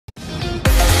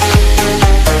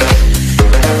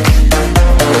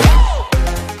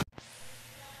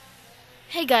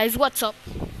Hey guys, what's up?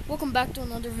 Welcome back to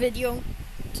another video.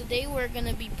 Today we're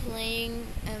gonna be playing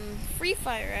Free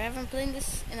Fire. I haven't played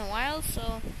this in a while,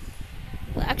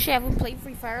 actually I haven't played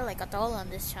Free Fire like at all on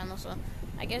this channel, so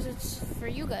I guess it's for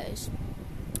you guys.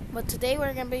 But today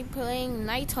we're gonna be playing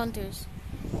Night Hunters.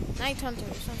 Night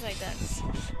Hunters, something like that.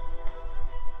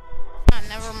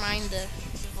 Never mind the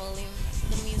volume,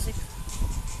 the music.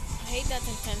 I hate that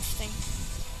intense thing.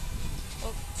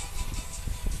 Oh.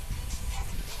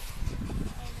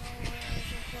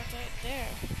 Right there.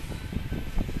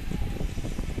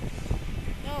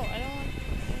 No, I don't want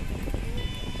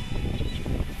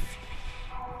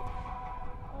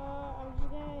I'm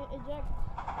just gonna eject.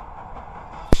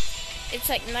 It's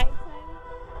like nighttime.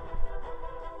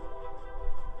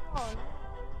 Oh, no.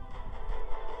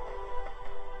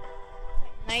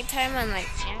 It's like nighttime and like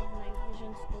I have night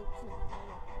vision scopes and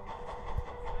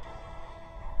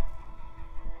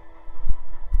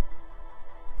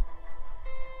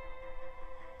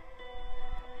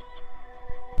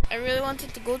I really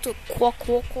wanted to go to Kwa,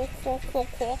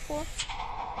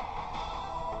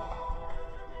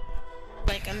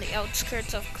 like on the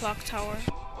outskirts of Clock Tower.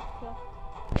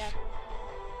 Yeah.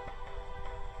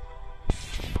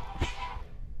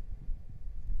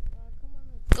 Come on,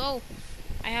 let's go.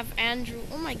 I have Andrew.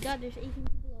 Oh my God, there's 18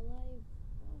 people alive.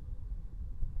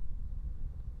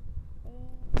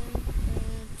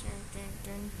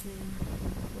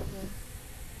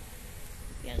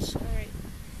 Yes, alright.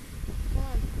 Come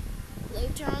on.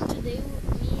 Later on today,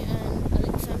 me and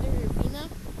Alexander Urbina.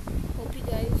 Hope you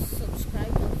guys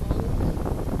subscribe and follow me.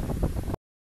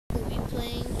 We'll be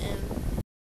playing and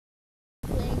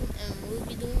we'll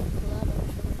be doing a collab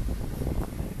actually.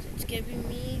 So it's gonna be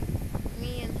me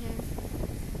and him.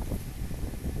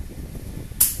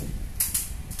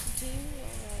 Do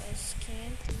us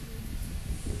can't do.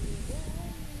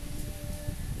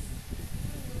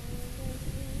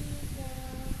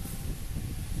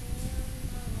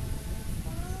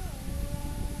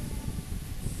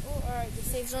 Alright, the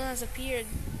safe zone has appeared.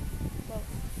 Well,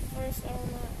 first I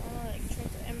wanna like try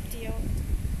to empty out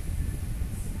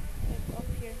like up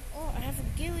here. Oh, I have a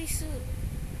ghillie suit.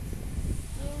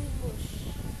 Ghillie bush.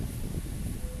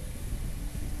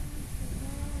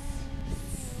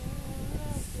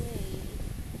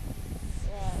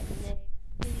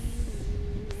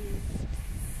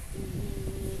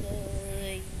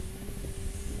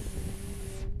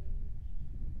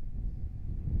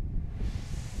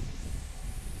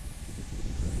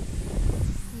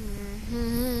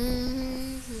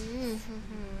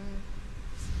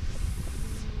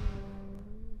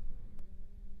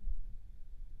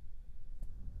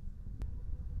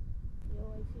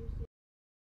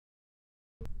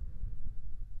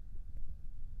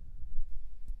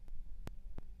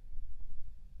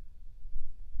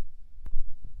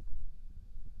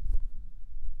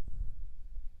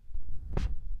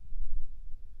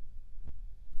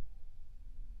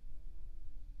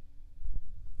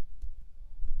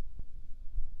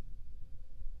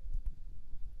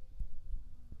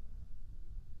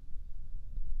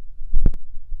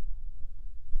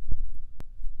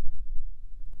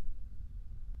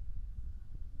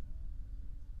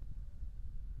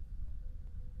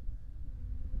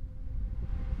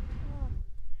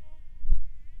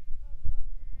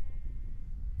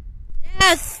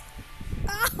 Yes!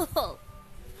 Oh!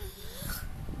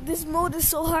 This mode is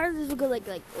so hard. This is good,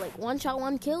 like one shot,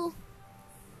 one kill.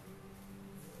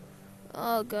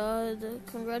 Oh God!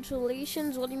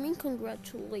 Congratulations. What do you mean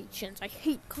congratulations? I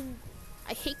hate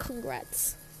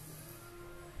congrats.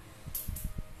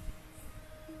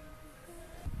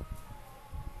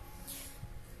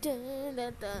 Dun, dun,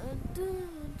 dun,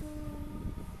 dun,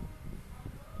 dun.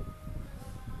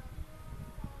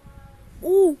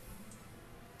 Ooh.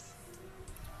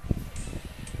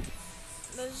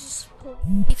 Let's just pull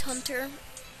Night Hunter.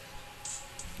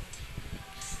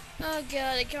 Oh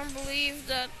God, I can't believe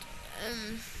that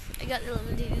I got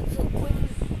eliminated so quick.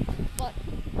 But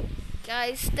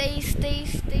guys, stay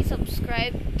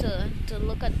subscribed to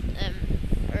look at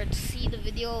or to see the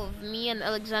video of me and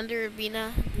Alexander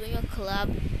Urbina doing a collab.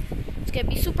 It's gonna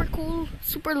be super cool,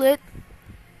 super lit.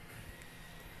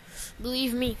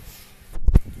 Believe me,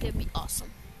 it's gonna be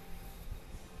awesome.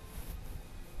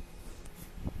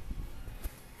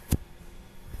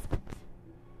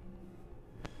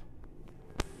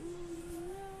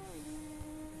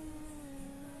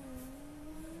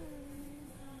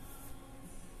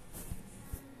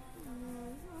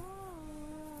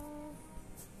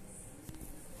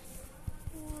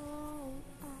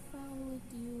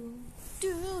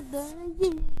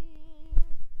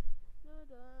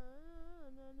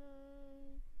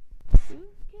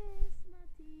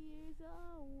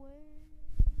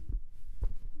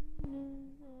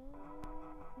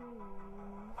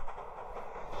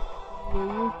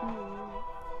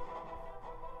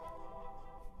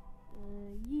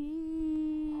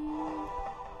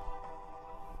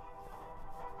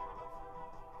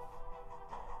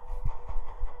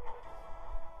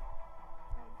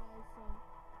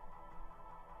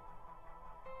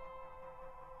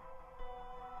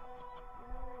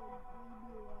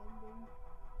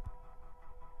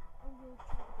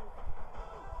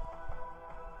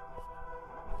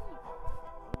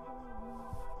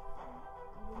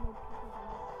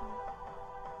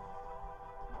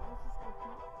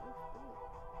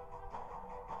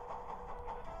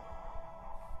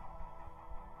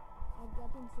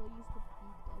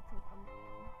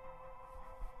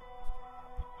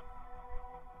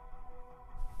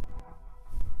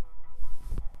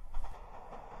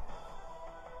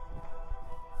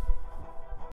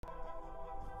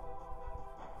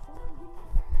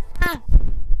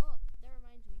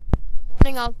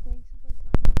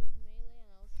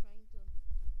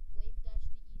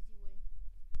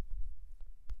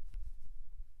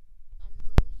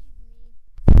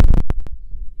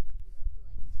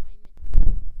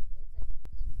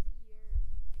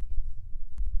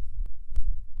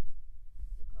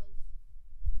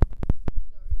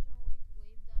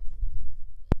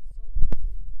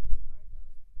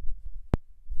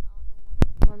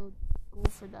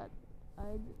 for that. I'd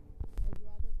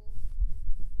rather go for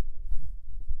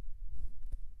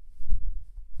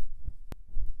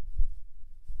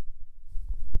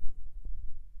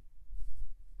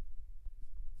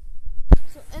 0.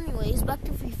 So anyways, back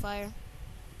to Free Fire.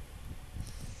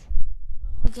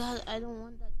 Oh god, I don't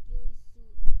want that ghillie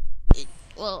suit.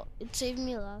 It saved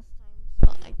me last time,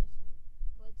 so I guess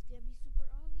but it's gonna be super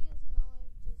obvious. Now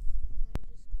I've just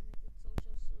committed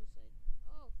social suicide.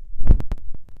 Oh.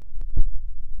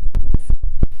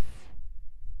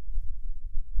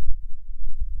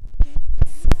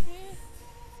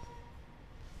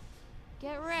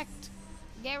 Get wrecked.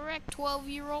 Get wrecked,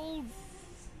 12-year-old.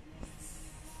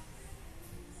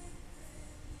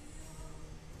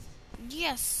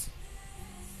 Yes.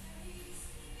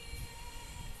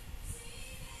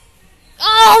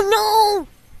 Oh no!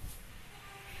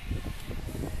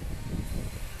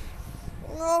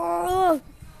 Oh,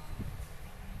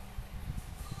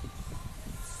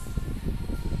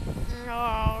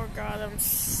 oh god, I'm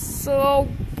so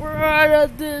bad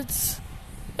at this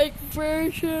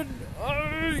version.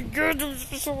 Oh god, I'm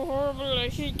so horrible. I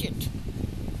hate it.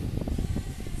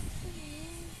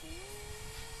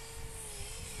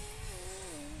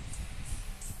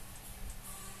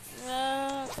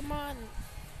 Come on.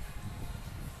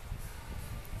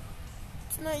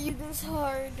 It's not you this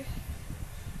hard.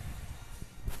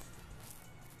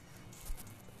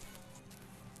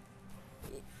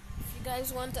 If you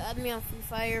guys want to add me on Free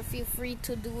Fire, feel free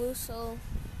to do so.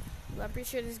 I'm pretty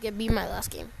sure this is gonna be my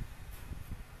last game.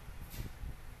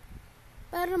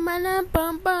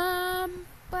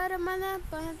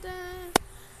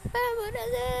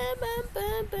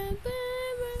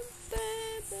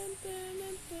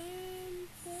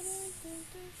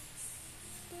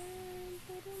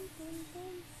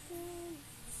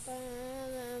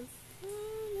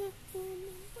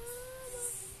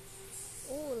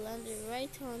 Oh, landed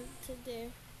right onto there.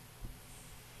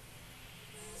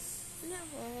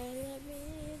 Never let me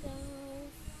down.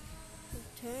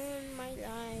 Turn my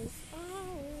life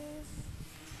on.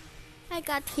 I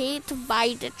got hit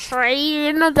by the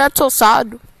train. That's so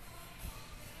sad.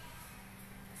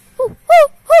 What?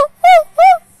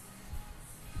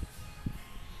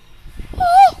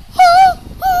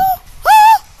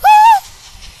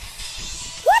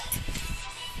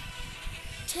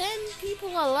 10 people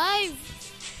alive.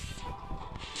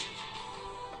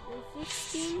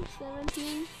 16,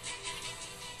 17,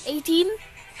 18.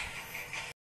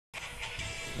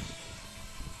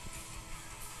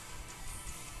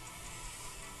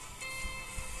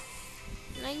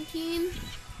 19.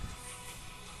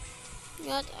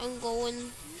 Yet I'm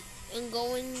going.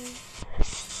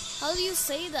 How do you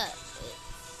say that?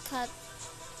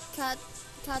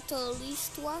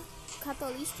 Catalistwa?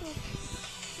 Catalistwa?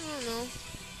 I don't know.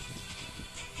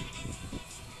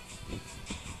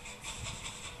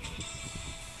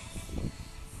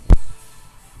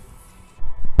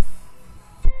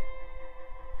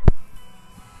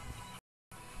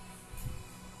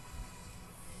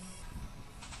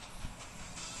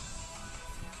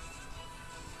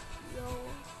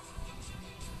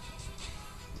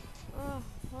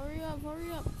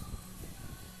 Hurry up.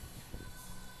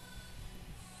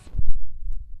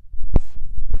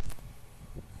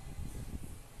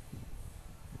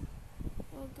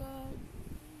 Oh god.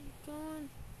 Come on.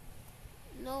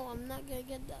 No, I'm not gonna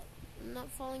get that. I'm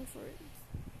not falling for it.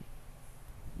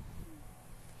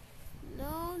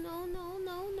 No, and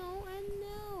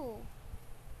no.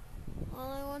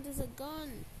 All I want is a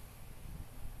gun.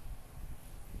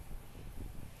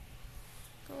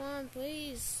 Come on,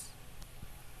 please.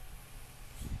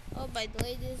 Oh, by the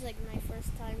way, this is like my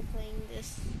first time playing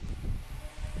this.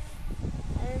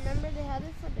 I remember they had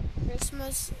it for the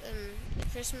Christmas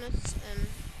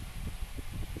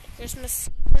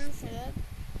season for that,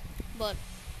 but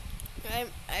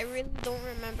I really don't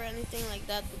remember anything like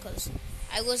that because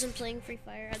I wasn't playing Free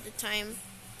Fire at the time.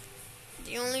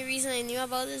 The only reason I knew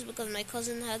about it is because my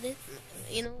cousin had it.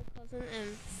 You know, cousin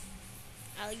and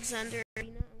Alexander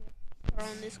Arena are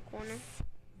on this corner.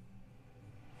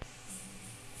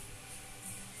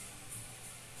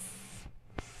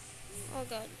 Oh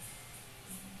god.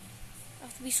 I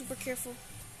have to be super careful.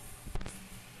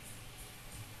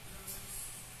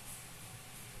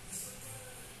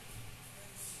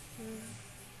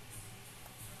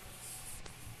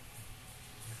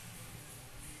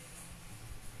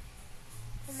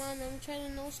 Come on, I'm trying to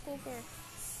no-scope her.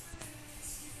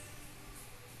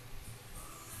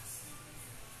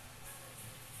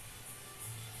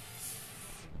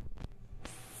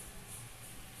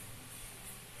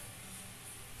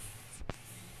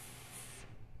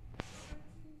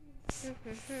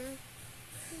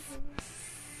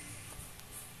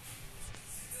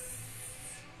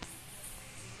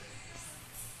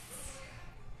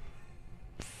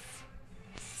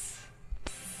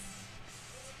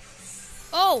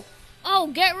 Oh, oh,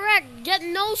 get wrecked. Get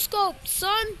no scope,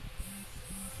 son.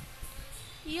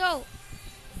 Yo,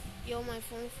 my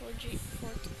phone 4G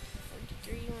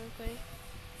 43. You wanna play?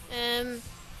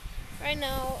 Right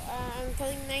now, I'm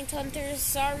playing Night Hunters.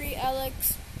 Sorry,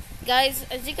 Alex. Guys,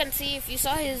 as you can see, if you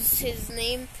saw his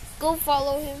name, go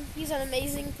follow him. He's an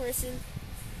amazing person.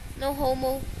 No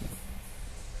homo.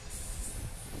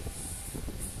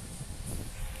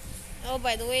 Oh,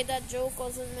 by the way, that joke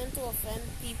wasn't meant to offend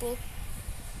people.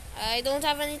 I don't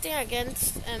have anything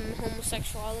against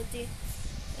homosexuality,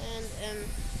 and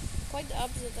quite the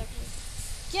opposite actually.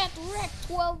 Get wrecked,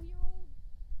 12-year-old.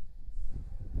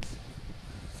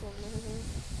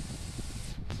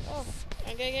 Oh,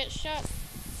 I'm gonna get shot.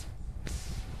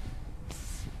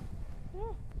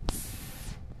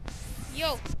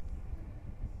 Yo.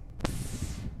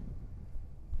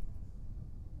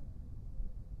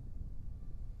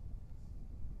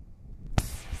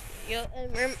 Yo,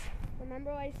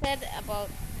 remember what I said about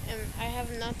I have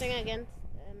nothing against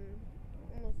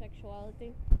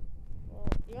homosexuality. Well,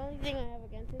 the only thing I have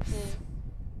against it is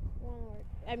one word.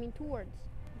 I mean, 2 words.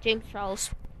 James Charles.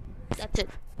 That's it.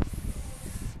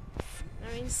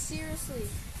 I mean, seriously.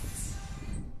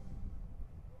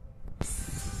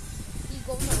 He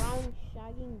goes around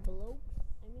shagging blokes.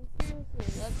 I mean, seriously,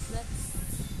 that's.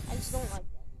 I just don't like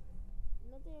that.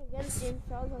 Nothing against James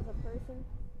Charles as a person,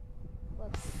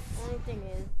 but the only thing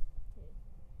is,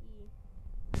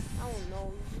 I don't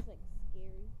know, he's just like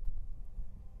scary.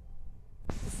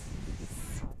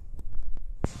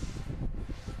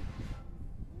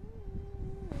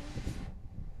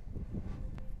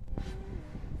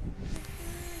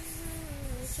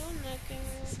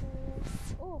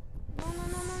 Oh,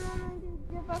 no, dude,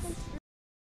 get back in.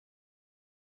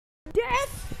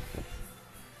 Death!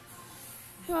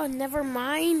 Oh, never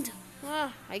mind.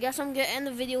 I guess I'm gonna end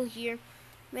the video here.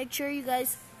 Make sure you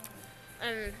guys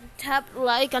tap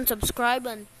like and subscribe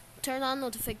and turn on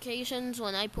notifications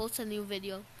when I post a new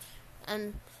video.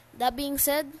 And that being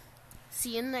said,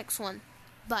 see you in the next one.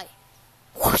 Bye.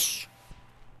 Whoosh!